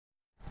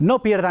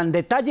No pierdan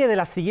detalle de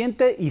la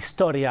siguiente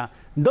historia.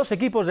 Dos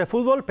equipos de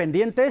fútbol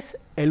pendientes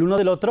el uno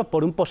del otro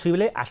por un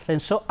posible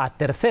ascenso a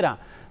tercera.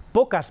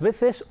 Pocas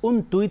veces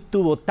un tuit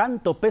tuvo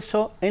tanto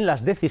peso en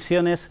las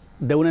decisiones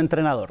de un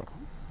entrenador.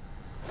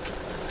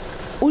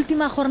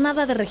 Última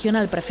jornada de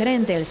regional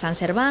preferente. El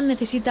Servan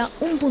necesita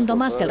un punto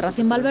más que el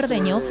Racing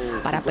valverdeño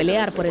para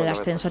pelear por el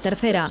ascenso a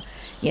tercera.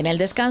 Y en el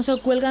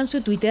descanso cuelga en su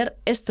Twitter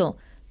esto: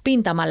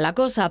 pinta mal la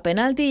cosa,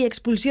 penalti y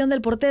expulsión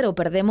del portero,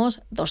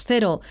 perdemos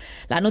 2-0.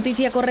 La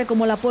noticia corre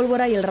como la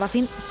pólvora y el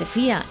Racing se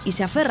fía y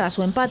se aferra a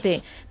su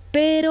empate.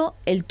 Pero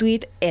el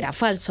tuit era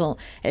falso.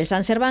 El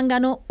Servan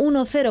ganó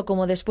 1-0,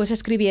 como después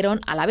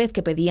escribieron, a la vez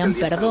que pedían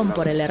perdón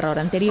por el error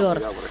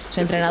anterior. Su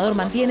entrenador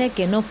mantiene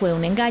que no fue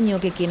un engaño,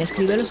 que quien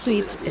escribió los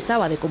tuits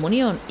estaba de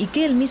comunión y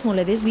que él mismo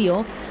le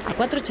desvió a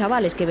 4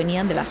 chavales que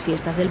venían de las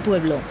fiestas del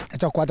pueblo.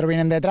 Estos 4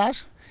 vienen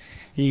detrás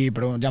y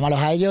llámalos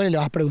a ellos y les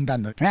vas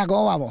preguntando: mira,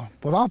 ¿cómo vamos?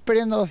 Pues vamos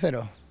perdiendo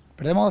 2-0.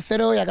 Perdemos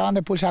 2-0 y acaban de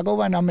expulsar a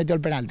Copa y nos han metido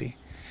el penalti.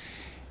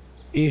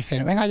 Y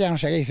dicen: venga ya, no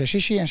sé qué. Y dice: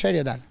 sí, en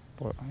serio, tal.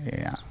 Pues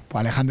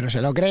Alejandro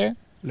se lo cree,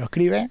 lo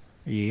escribe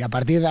y a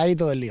partir de ahí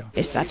todo el lío.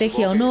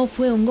 Estrategia o no,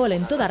 fue un gol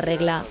en toda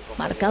regla,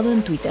 marcado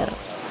en Twitter.